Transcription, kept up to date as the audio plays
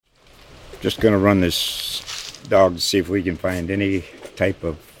Just going to run this dog to see if we can find any type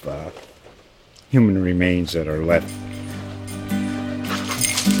of human remains that are left.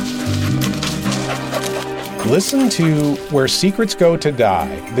 Listen to Where Secrets Go to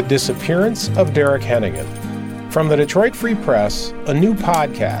Die, The Disappearance of Derek Hennigan. From the Detroit Free Press, a new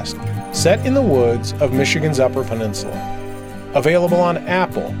podcast set in the woods of Michigan's Upper Peninsula. Available on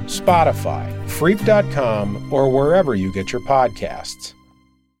Apple, Spotify, Freep.com, or wherever you get your podcasts.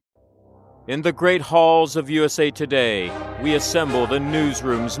 In the great halls of USA Today, we assemble the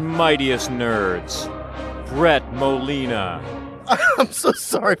newsroom's mightiest nerds. Brett Molina. I'm so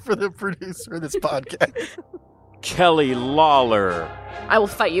sorry for the producer of this podcast. Kelly Lawler. I will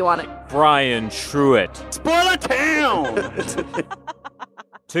fight you on it. Brian Truitt. Spoiler town!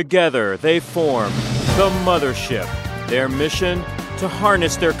 Together, they form the Mothership. Their mission? To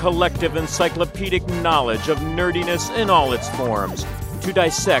harness their collective encyclopedic knowledge of nerdiness in all its forms. To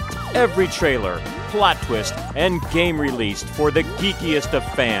dissect every trailer, plot twist, and game released for the geekiest of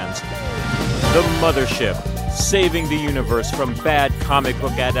fans. The Mothership, saving the universe from bad comic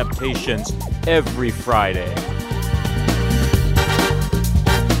book adaptations every Friday.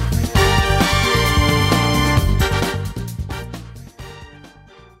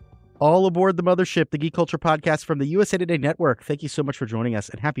 All aboard the Mothership, the Geek Culture Podcast from the USA Today Network. Thank you so much for joining us,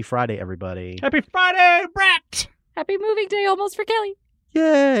 and happy Friday, everybody. Happy Friday, Brett! Happy moving day almost for Kelly.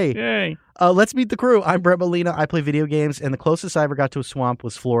 Yay! Yay. Let's meet the crew. I'm Brett Molina. I play video games, and the closest I ever got to a swamp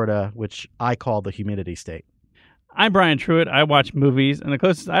was Florida, which I call the humidity state. I'm Brian Truitt. I watch movies, and the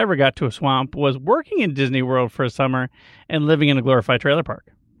closest I ever got to a swamp was working in Disney World for a summer and living in a glorified trailer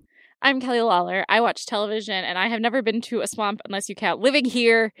park. I'm Kelly Lawler. I watch television, and I have never been to a swamp unless you count living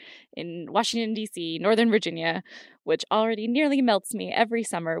here in Washington, D.C., Northern Virginia, which already nearly melts me every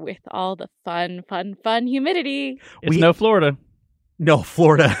summer with all the fun humidity. It's no Florida. No,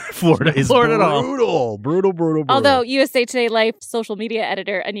 Florida is Florida at all. Brutal. Although USA Today Life social media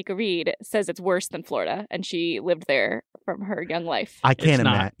editor Anika Reed says it's worse than Florida, and she lived there from her young life. I can't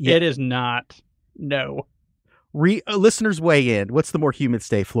imagine. Yeah. It is not. No. Listeners weigh in. What's the more humid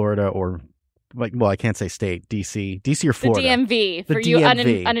state, Florida or, I can't say state, DC or Florida? The DMV, for you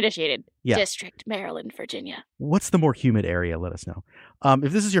uninitiated. Yeah. District, Maryland, Virginia. What's the more humid area? Let us know.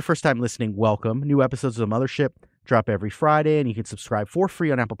 If this is your first time listening, welcome. New episodes of The Mothership drop every Friday, and you can subscribe for free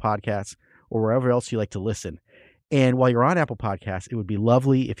on Apple Podcasts or wherever else you like to listen. And while you're on Apple Podcasts, it would be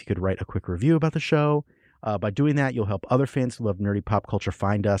lovely if you could write a quick review about the show. By doing that, you'll help other fans who love nerdy pop culture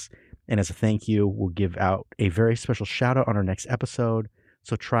find us. And as a thank you, we'll give out a very special shout out on our next episode.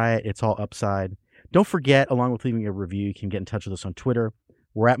 So try it. It's all upside. Don't forget, along with leaving a review, you can get in touch with us on Twitter.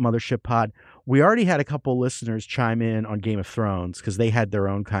 We're at Mothership Pod. We already had a couple listeners chime in on Game of Thrones because they had their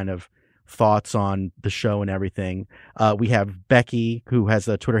own kind of thoughts on the show and everything. We have Becky, who has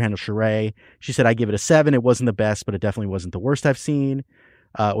the Twitter handle Sheree. She said, I give it a 7. It wasn't the best, but it definitely wasn't the worst I've seen.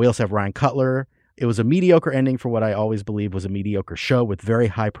 We also have Ryan Cutler. It was a mediocre ending for what I always believed was a mediocre show with very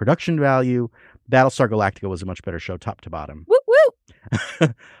high production value. Battlestar Galactica was a much better show, top to bottom. Woo woo!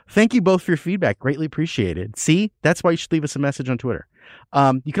 Thank you both for your feedback. Greatly appreciated. See, that's why you should leave us a message on Twitter.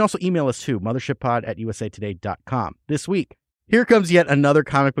 You can also email us too, mothershippod@usatoday.com. This week, here comes yet another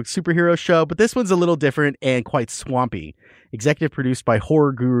comic book superhero show, but this one's a little different and quite swampy. Executive produced by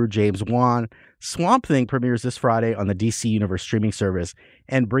horror guru James Wan, Swamp Thing premieres this Friday on the DC Universe streaming service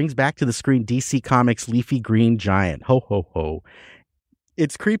and brings back to the screen DC Comics' leafy green giant. Ho, ho, ho.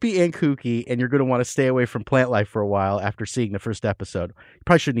 It's creepy and kooky, and you're going to want to stay away from plant life for a while after seeing the first episode. You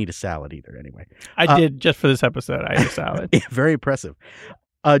probably shouldn't eat a salad either, anyway. I did just for this episode. I ate a salad. Very impressive.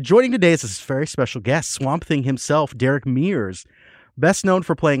 Joining today is this very special guest, Swamp Thing himself, Derek Mears, best known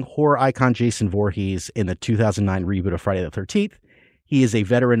for playing horror icon Jason Voorhees in the 2009 reboot of Friday the 13th. He is a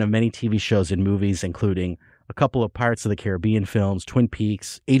veteran of many TV shows and movies, including a couple of Pirates of the Caribbean films, Twin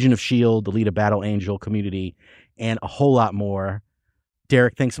Peaks, Agent of S.H.I.E.L.D., the lead of Battle Angel, Community, and a whole lot more.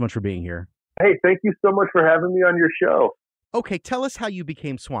 Derek, thanks so much for being here. Hey, thank you so much for having me on your show. Okay, tell us how you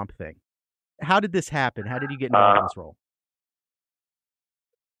became Swamp Thing. How did this happen? How did you get involved in this role?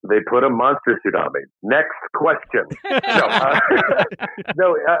 They put a monster suit on me. Next question.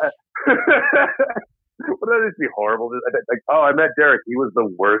 Wouldn't this be horrible? I met Derek. He was the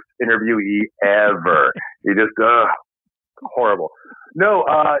worst interviewee ever. He just, horrible. No,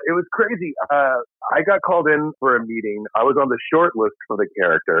 it was crazy. I got called in for a meeting. I was on the short list for the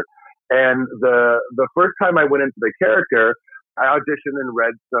character. And the first time I went into the character, I auditioned and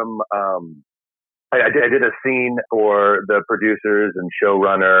read some, I did a scene for the producers and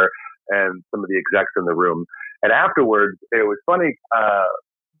showrunner and some of the execs in the room. And afterwards, it was funny.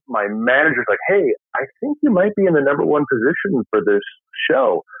 My manager's like, hey, I think you might be in the number one position for this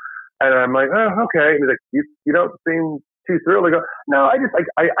show. And I'm like, oh, okay. And he's like, you don't seem too thrilled. I go, no, I just,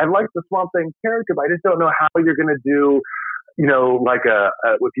 I like the Swamp Thing character, but I just don't know how you're going to do, like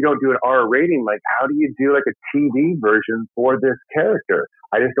if you don't do an R rating, like how do you do like a TV version for this character?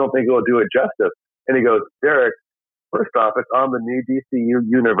 I just don't think it will do it justice. And he goes, Derek, first off, it's on the new DCU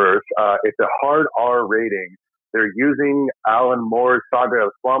universe. It's a hard R rating. They're using Alan Moore's Saga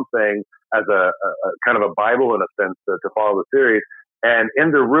of Swamp Thing as a kind of a Bible in a sense to follow the series. And in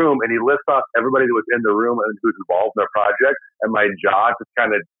the room, and he lists off everybody that was in the room and who's involved in their project, and my jaw just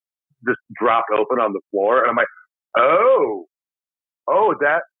kind of just dropped open on the floor. And I'm like, so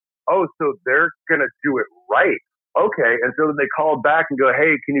they're going to do it right. Okay. And so then they called back and go,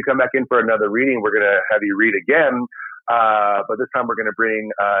 hey, can you come back in for another reading? We're going to have you read again. But this time we're going to bring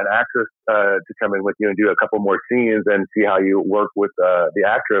an actress to come in with you and do a couple more scenes and see how you work with the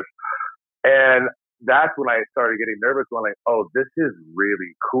actress. And that's when I started getting nervous. When I'm like, oh, this is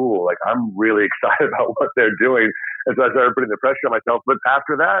really cool. Like, I'm really excited about what they're doing. And so I started putting the pressure on myself. But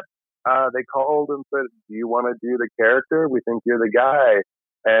after that, they called and said, do you want to do the character? We think you're the guy.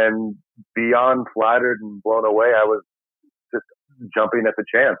 And beyond flattered and blown away, I was just jumping at the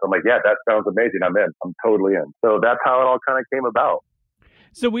chance. I'm like, yeah, that sounds amazing. I'm in. I'm totally in. So that's how it all kind of came about.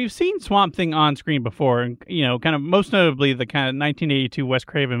 So we've seen Swamp Thing on screen before, and kind of most notably the kind of 1982 Wes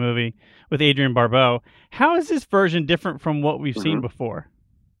Craven movie with Adrienne Barbeau. How is this version different from what we've seen before?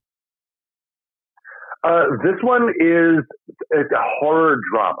 This one it's a horror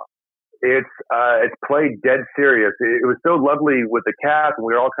drama. It's played dead serious. It was so lovely with the cast, and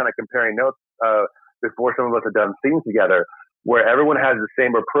we were all kind of comparing notes before some of us had done scenes together, where everyone has the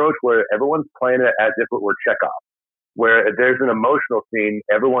same approach, where everyone's playing it as if it were Chekhov. Where if there's an emotional scene,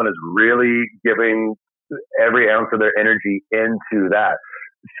 everyone is really giving every ounce of their energy into that.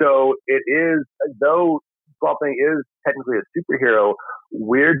 So it is, though Swamp Thing is technically a superhero,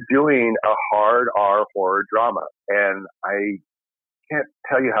 we're doing a hard R horror drama. And I can't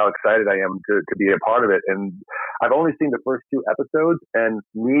tell you how excited I am to be a part of it. And I've only seen the first 2 episodes, and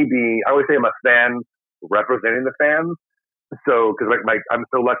I always say I'm a fan representing the fans. So, because I'm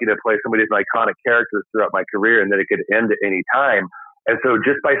so lucky to play somebody as iconic characters throughout my career, and that it could end at any time. And so,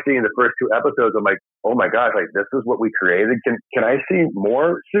 just by seeing the first 2 episodes, I'm like, oh my gosh, like this is what we created. Can I see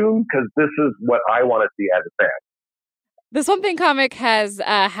more soon? Because this is what I want to see as a fan. The Swamp Thing comic has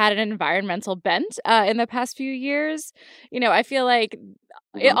had an environmental bent in the past few years. I feel like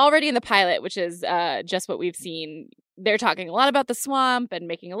already in the pilot, which is just what we've seen, they're talking a lot about the swamp and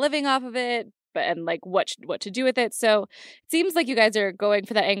making a living off of it. And like what to do with it. So it seems like you guys are going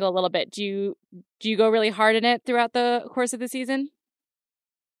for that angle a little bit. Do you go really hard in it throughout the course of the season?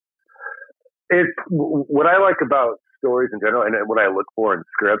 It's what I like about stories in general, and what I look for in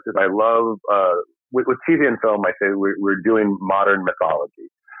scripts is I love with TV and film. I say we're doing modern mythology,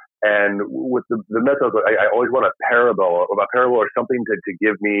 and with the mythos, I always want a parable or something to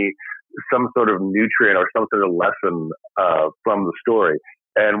give me some sort of nutrient or some sort of lesson from the story.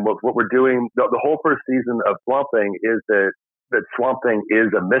 And what we're doing, the whole first season of Swamp Thing is that Swamp Thing is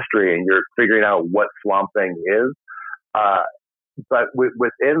a mystery, and you're figuring out what Swamp Thing is. But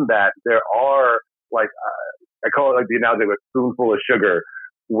within that, there are I call it like the analogy of a spoonful of sugar,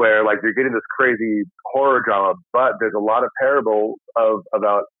 where like you're getting this crazy horror drama, but there's a lot of parables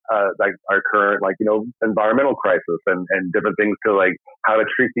about like our current environmental crisis and different things to like how to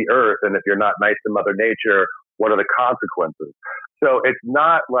treat the earth, and if you're not nice to Mother Nature, what are the consequences? So it's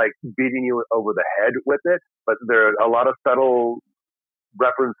not like beating you over the head with it, but there are a lot of subtle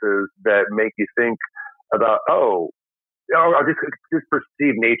references that make you think about, or just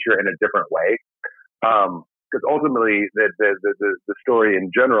perceive nature in a different way. Because ultimately, the story in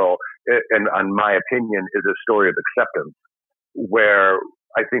general, and in my opinion, is a story of acceptance, where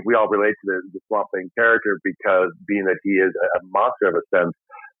I think we all relate to the Swamp Thing character because being that he is a monster of a sense,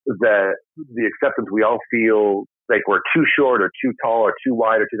 that the acceptance we all feel like we're too short or too tall or too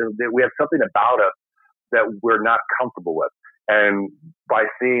wide we have something about us that we're not comfortable with. And by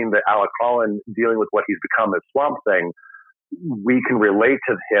seeing that Alec Holland dealing with what he's become as Swamp Thing, we can relate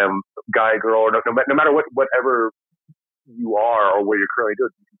to him, guy, girl, or no matter whatever you are or what you're currently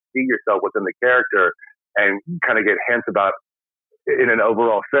doing, you can see yourself within the character and kind of get hints about, in an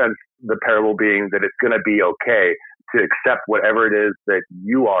overall sense, the parable being that it's going to be okay to accept whatever it is that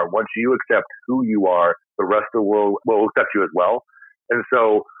you are. Once you accept who you are, the rest of the world will accept you as well. And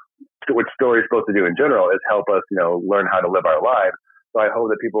so what story is supposed to do in general is help us, learn how to live our lives. So I hope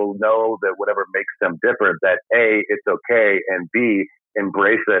that people know that whatever makes them different, that A, it's okay, and B,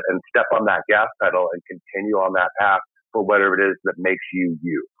 embrace it and step on that gas pedal and continue on that path for whatever it is that makes you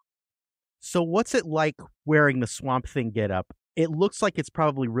you. So what's it like wearing the Swamp Thing getup it looks like it's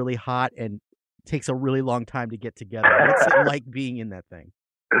probably really hot and takes a really long time to get together. What's it like being in that thing?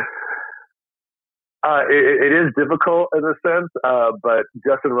 It is difficult in a sense, but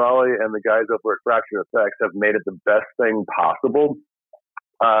Justin Raleigh and the guys over at Fraction Effects have made it the best thing possible.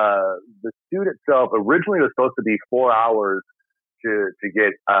 The suit itself originally was supposed to be 4 hours to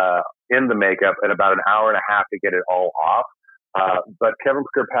get in the makeup and about an hour and a half to get it all off. But Kevin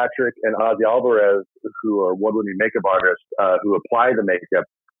Kirkpatrick and Ozzy Alvarez, who are award-winning makeup artists who apply the makeup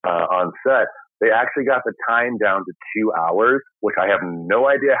on set, they actually got the time down to 2 hours, which I have no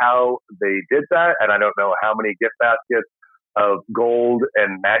idea how they did that. And I don't know how many gift baskets of gold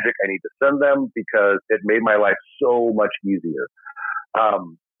and magic I need to send them, because it made my life so much easier.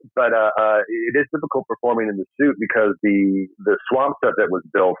 But it is difficult performing in the suit because the swamp set that was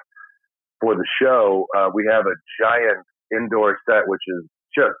built for the show, we have a giant indoor set, which is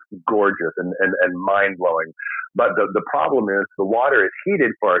just gorgeous and mind-blowing. But the problem is the water is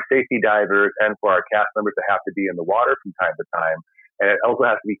heated for our safety divers and for our cast members to have to be in the water from time to time. And it also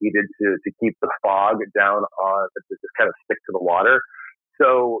has to be heated to keep the fog down on, to just kind of stick to the water.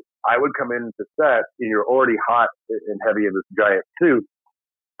 So I would come into set and you're already hot and heavy in this giant suit,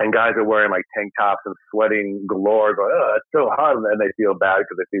 and guys are wearing like tank tops and sweating galore, going, "Oh, it's so hot," and then they feel bad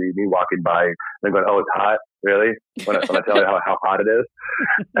because they see me walking by and they're going, "Oh, it's hot, really?" When I tell you how hot it is.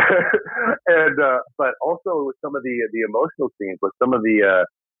 And but also with some of the emotional scenes, with some of the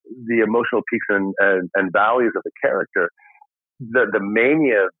emotional peaks and valleys of the character, the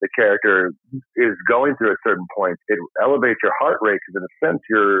mania the character is going through at certain points, it elevates your heart rate because in a sense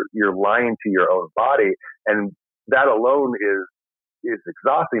you're lying to your own body, and that alone is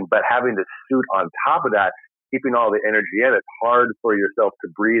exhausting. But having the suit on top of that, keeping all the energy in, it's hard for yourself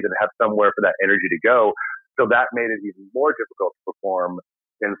to breathe and have somewhere for that energy to go. So that made it even more difficult to perform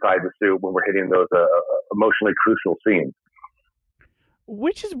inside the suit when we're hitting those emotionally crucial scenes.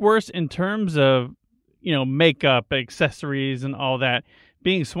 Which is worse in terms of, makeup, accessories, and all that,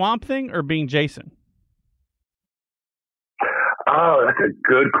 being Swamp Thing or being Jason? Oh, that's a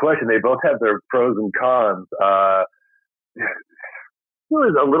good question. They both have their pros and cons. It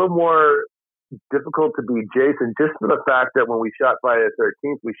was a little more difficult to be Jason, just for the fact that when we shot Friday the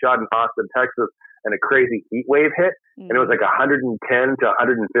 13th, we shot in Austin, Texas, and a crazy heat wave hit, and it was like 110 to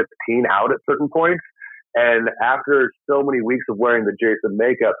 115 out at certain points. And after so many weeks of wearing the Jason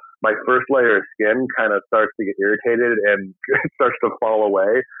makeup, my first layer of skin kind of starts to get irritated and starts to fall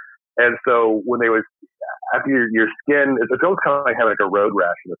away. And so when after your skin, it's almost kind of like having like a road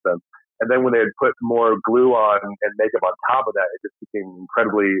rash in a sense. And then when they had put more glue on and makeup on top of that, it just became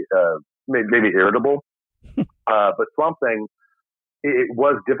incredibly, maybe irritable. But Swamp Thing, it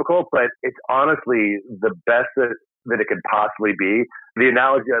was difficult, but it's honestly the best that it could possibly be. The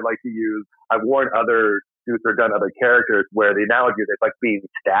analogy I'd like to use, I've worn other suits or done other characters where the analogy is it's like being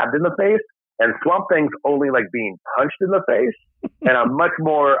stabbed in the face, and Swamp Thing's only like being punched in the face. And I'm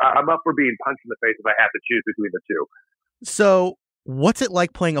up for being punched in the face if I have to choose between the two. So what's it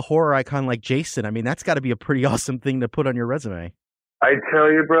like playing a horror icon like Jason? I mean, that's got to be a pretty awesome thing to put on your resume. I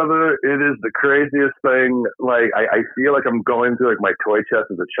tell you, brother, it is the craziest thing. Like, I feel like I'm going through like my toy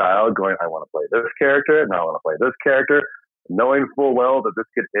chest as a child, going, I want to play this character, and I want to play this character, knowing full well that this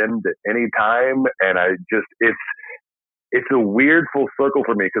could end at any time. And it's a weird full circle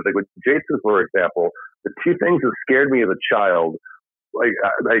for me, because like with Jason, for example, the two things that scared me as a child, like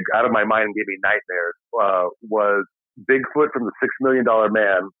out of my mind and gave me nightmares, was Bigfoot from the $6 Million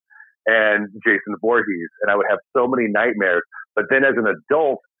Man and Jason Voorhees. And I would have so many nightmares. But then as an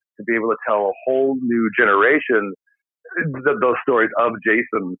adult, to be able to tell a whole new generation those stories of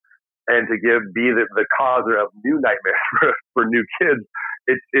Jason, and to be the causer of new nightmares for new kids,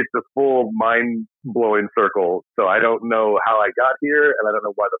 it's a full mind-blowing circle. So I don't know how I got here, and I don't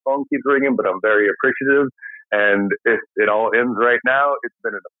know why the phone keeps ringing, but I'm very appreciative. And if it all ends right now, it's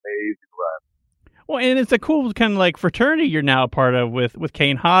been an amazing run. Well, and it's a cool kind of like fraternity you're now a part of with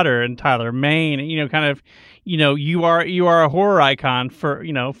Kane Hodder and Tyler Mane. You are a horror icon for,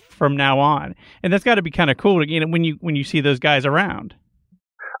 from now on. And that's got to be kind of cool, when you see those guys around.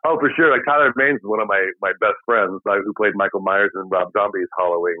 Oh, for sure. Like Tyler Mane is one of my best friends, who played Michael Myers in Rob Zombie's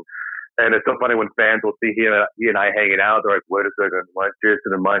Halloween. And it's so funny when fans will see he and I hanging out. They're like, "Wait a second, why is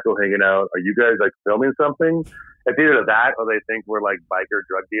Jason and Michael hanging out? Are you guys like filming something?" It's either that or they think we're like biker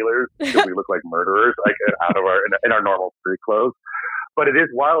drug dealers because we look like murderers, like out of in our normal street clothes. But it is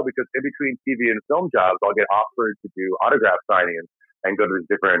wild because in between TV and film jobs, I'll get offered to do autograph signings and go to these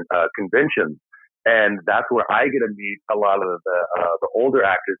different conventions. And that's where I get to meet a lot of the older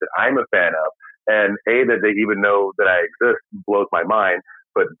actors that I'm a fan of. And that they even know that I exist blows my mind.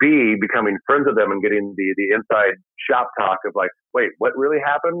 but B, becoming friends with them and getting the inside shop talk of like, wait, what really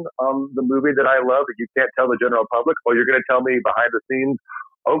happened on the movie that I love that you can't tell the general public? Oh, you're going to tell me behind the scenes?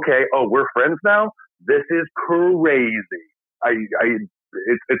 Okay. Oh, we're friends now? This is crazy.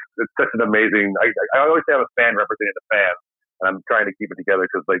 It's such an amazing, I always say I'm a fan representing the fan, and I'm trying to keep it together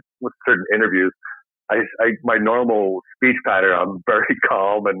because like with certain interviews, my normal speech pattern, I'm very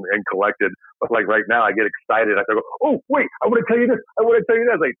calm and collected. But like right now, I get excited. I go, oh, wait, I want to tell you this. I want to tell you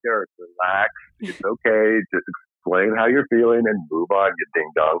that. Like, Derek, relax. It's okay. Just explain how you're feeling and move on, you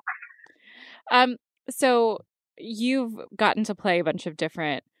ding dong. So you've gotten to play a bunch of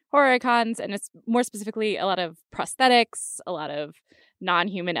different horror icons, and it's more specifically a lot of prosthetics, a lot of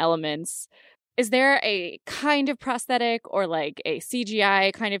non-human elements. Is there a kind of prosthetic or like a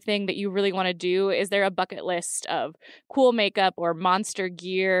CGI kind of thing that you really want to do? Is there a bucket list of cool makeup or monster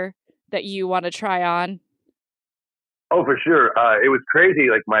gear that you want to try on? Oh, for sure. It was crazy.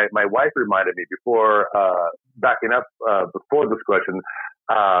 Like my wife reminded me before, backing up before this question,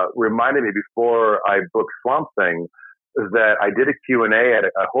 reminded me before I booked Swamp Thing that I did a Q&A at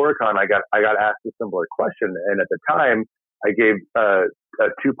a HorrorCon. I got asked a similar question, and at the time I gave a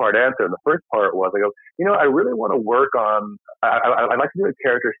two-part answer. And the first part was, I go, I really want to work on, I'd like to do a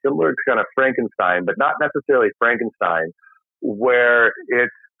character similar to kind of Frankenstein, but not necessarily Frankenstein, where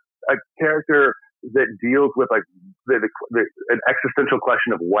it's a character that deals with like an existential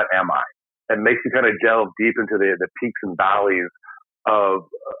question of what am I, and makes you kind of delve deep into the peaks and valleys of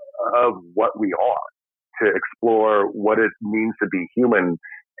what we are, to explore what it means to be human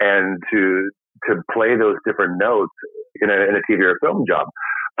and to play those different notes in a TV or film job.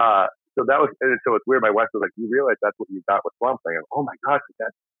 So it's weird. My wife was like, you realize that's what you got with Swamp Thing? And, oh my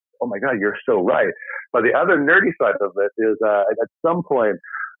God, you're so right. But the other nerdy side of it is, at some point,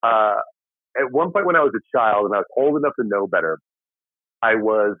 at one point when I was a child and I was old enough to know better, I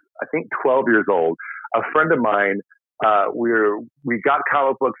was, I think, 12 years old. A friend of mine, we got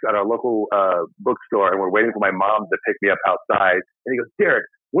comic books at our local bookstore, and we're waiting for my mom to pick me up outside. And he goes, Derek,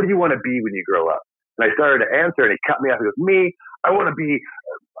 what do you want to be when you grow up? And I started to answer, and he cut me off. He goes, me, I want to be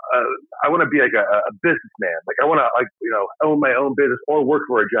like a businessman. Like I want to own my own business or work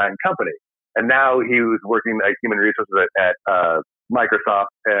for a giant company. And now he was working like human resources at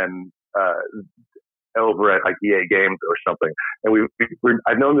Microsoft and over at like EA Games or something. And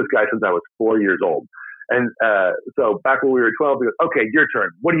I've known this guy since I was 4 years old. And so back when we were 12, he goes, okay, your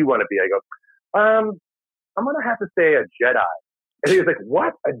turn. What do you want to be? I go, I'm going to have to say a Jedi. And he was like,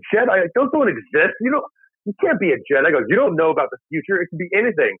 what? A Jedi? Like, those don't exist. You can't be a Jedi. I go, you don't know about the future. It can be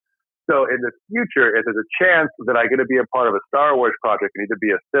anything. So in the future, if there's a chance that I'm going to be a part of a Star Wars project and either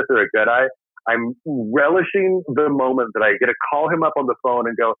be a Sith or a Jedi, I'm relishing the moment that I get to call him up on the phone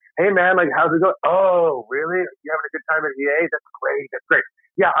and go, hey man, like, how's it going? Oh, really? You having a good time at EA? That's great. That's great.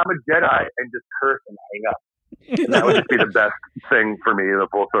 Yeah, I'm a Jedi, and just curse and hang up. And that would just be the best thing for me, the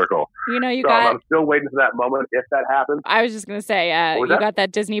full circle. I'm still waiting for that moment if that happens. I was just going to say, got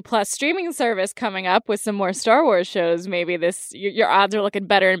that Disney Plus streaming service coming up with some more Star Wars shows. Maybe your odds are looking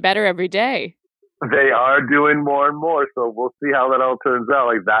better and better every day. They are doing more and more, so we'll see how that all turns out.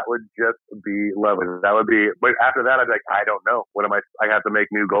 Like, that would just be lovely. That would be, but after that, I'd be like, I don't know. What am I have to make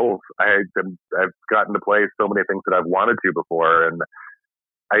new goals. I've gotten to play so many things that I've wanted to before, and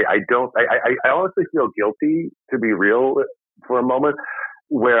I honestly feel guilty, to be real for a moment,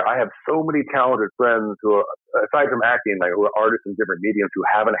 where I have so many talented friends who are, aside from acting, like who are artists in different mediums who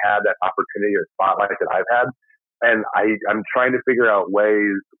haven't had that opportunity or spotlight that I've had. And I'm trying to figure out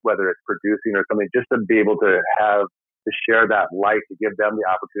ways, whether it's producing or something, just to be able to share that light, to give them the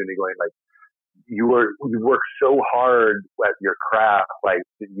opportunity, going like, you work so hard at your craft, like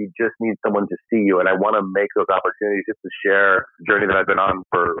you just need someone to see you. And I want to make those opportunities just to share the journey that I've been on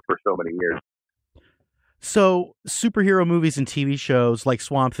for so many years. So superhero movies and TV shows like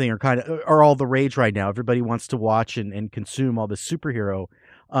Swamp Thing are all the rage right now. Everybody wants to watch and consume all this superhero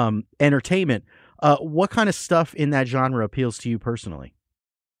entertainment. What kind of stuff in that genre appeals to you personally?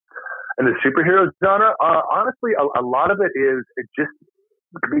 In the superhero genre, honestly, a lot of it is just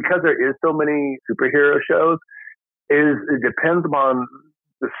because there is so many superhero shows. It depends upon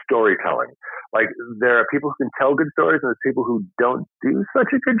the storytelling. Like, there are people who can tell good stories, and there's people who don't do such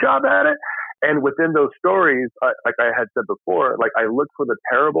a good job at it. And within those stories, like I had said before, like I look for the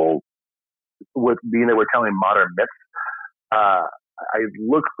parable with being that we're telling modern myths. I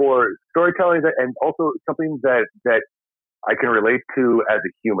look for storytelling and also something that I can relate to as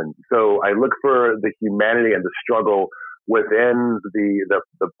a human. So I look for the humanity and the struggle within the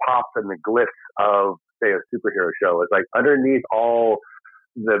pop and the glitz of, say, a superhero show. It's like underneath all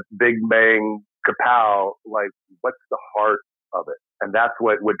the big bang kapow, like what's the heart of it? And that's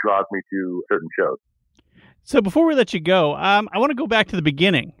what draws me to certain shows. So before we let you go, I want to go back to the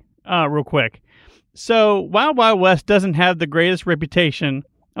beginning real quick. So Wild Wild West doesn't have the greatest reputation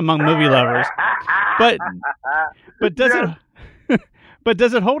among movie lovers, but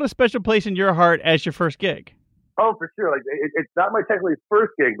does it hold a special place in your heart as your first gig? Oh, for sure. Like it's not my technically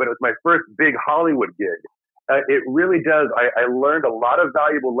first gig, but it was my first big Hollywood gig. It really does. I learned a lot of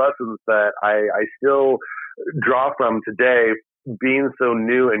valuable lessons that I still draw from today, being so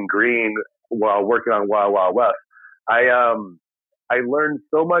new and green while working on Wild Wild West. I learned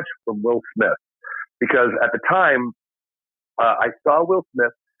so much from Will Smith because at the time I saw Will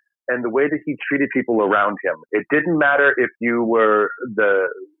Smith and the way that he treated people around him. It didn't matter if you were the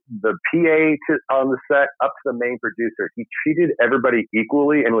PA on the set up to the main producer. He treated everybody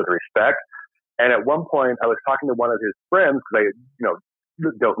equally and with respect. And at one point, I was talking to one of his friends because I,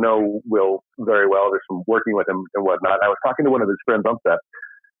 don't know Will very well. There's some working with him and whatnot. I was talking to one of his friends on set,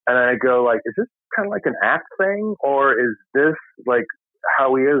 and I go like, "Is this kind of like an act thing, or is this like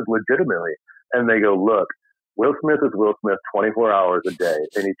how he is legitimately?" And they go, "Look, Will Smith is Will Smith 24 hours a day,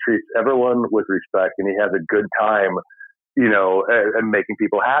 and he treats everyone with respect, and he has a good time, and making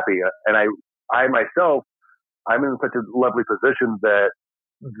people happy." And I myself, I'm in such a lovely position that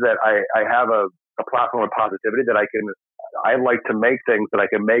I have a platform of positivity that I like to make things that I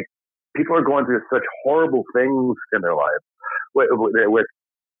can make. People are going through such horrible things in their lives with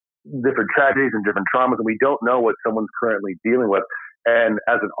different tragedies and different traumas, and we don't know what someone's currently dealing with. And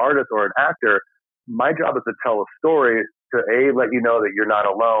as an artist or an actor, my job is to tell a story to A, let you know that you're not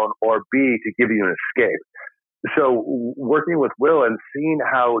alone, or B, to give you an escape. So working with Will and seeing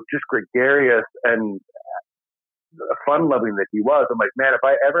how just gregarious and fun-loving that he was, I'm like, man, if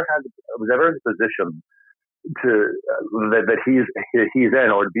I was ever in a position that he's in,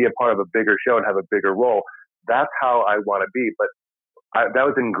 or to be a part of a bigger show and have a bigger role, that's how I want to be. But that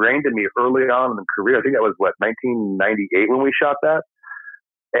was ingrained in me early on in the career. I think that was 1998 when we shot that,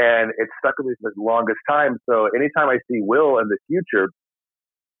 and it stuck with me for the longest time. So anytime I see Will in the future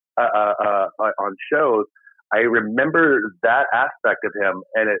on shows, I remember that aspect of him,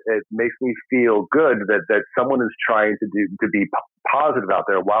 and it makes me feel good that someone is trying to be positive out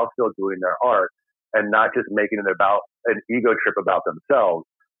there while still doing their art, and not just making it about an ego trip about themselves.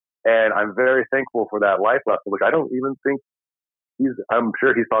 And I'm very thankful for that life lesson, which I don't even think I'm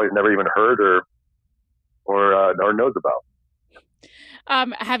sure he's probably never even heard or knows about.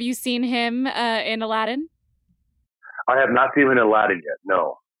 Have you seen him in Aladdin? I have not seen him in Aladdin yet.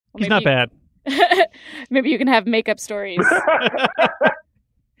 No. Well, he's not bad. Maybe you can have makeup stories. Yeah,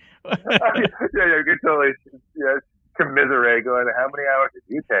 you can totally commiserate going, how many hours did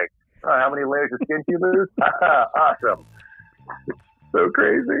you take? How many layers of skin did you lose? Awesome. So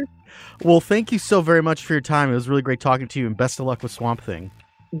crazy. Well, thank you so very much for your time. It was really great talking to you, and best of luck with Swamp Thing.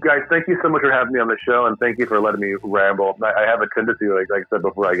 Guys, thank you so much for having me on the show, and thank you for letting me ramble. I have a tendency, like I said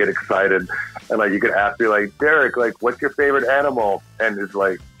before, I get excited, and you could ask me, Derek, what's your favorite animal? And it's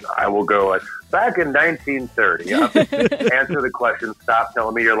I will go back in 1930. Answer the question. Stop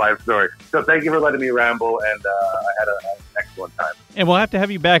telling me your life story. So thank you for letting me ramble, and I had an excellent time. And we'll have to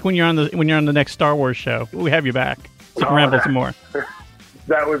have you back when you're on the next Star Wars show. We have you back to ramble some more.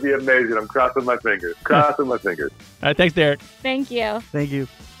 That would be amazing. I'm crossing my fingers. All right, thanks, Derek. Thank you. Thank you.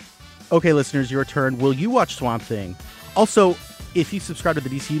 Okay, listeners, your turn. Will you watch Swamp Thing? Also, if you subscribe to the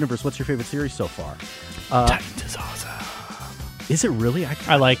DC Universe, what's your favorite series so far? Titans is awesome. Is it really?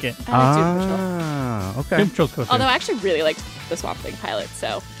 I like it. I okay. Doom Patrol's cool. Although I actually really liked the Swamp Thing pilot,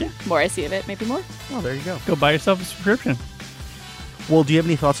 so the more I see of it, maybe more. Oh, there you go. Go buy yourself a subscription. Well, do you have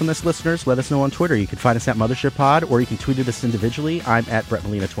any thoughts on this, listeners? Let us know on Twitter. You can find us at Mothership Pod, or you can tweet at us individually. I'm at Brett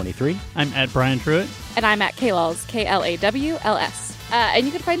Molina23. I'm at Brian Truitt. And I'm at Klawls, KLAWLS. And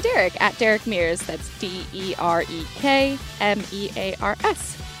you can find Derek at Derek Mears. That's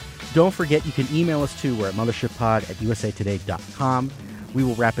DerekMears. Don't forget, you can email us too. We're at mothershippod@usatoday.com. We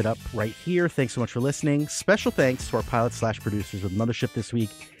will wrap it up right here. Thanks so much for listening. Special thanks to our pilot/producers of Mothership this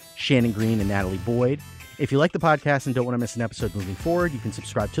week, Shannon Green and Natalie Boyd. If you like the podcast and don't want to miss an episode moving forward, you can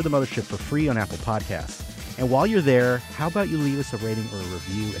subscribe to The Mothership for free on Apple Podcasts. And while you're there, how about you leave us a rating or a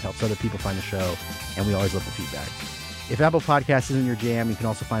review? It helps other people find the show, and we always love the feedback. If Apple Podcasts isn't your jam, you can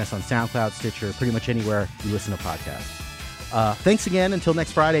also find us on SoundCloud, Stitcher, pretty much anywhere you listen to podcasts. Thanks again. Until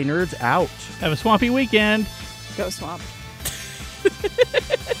next Friday, nerds out. Have a swampy weekend. Go Swamp.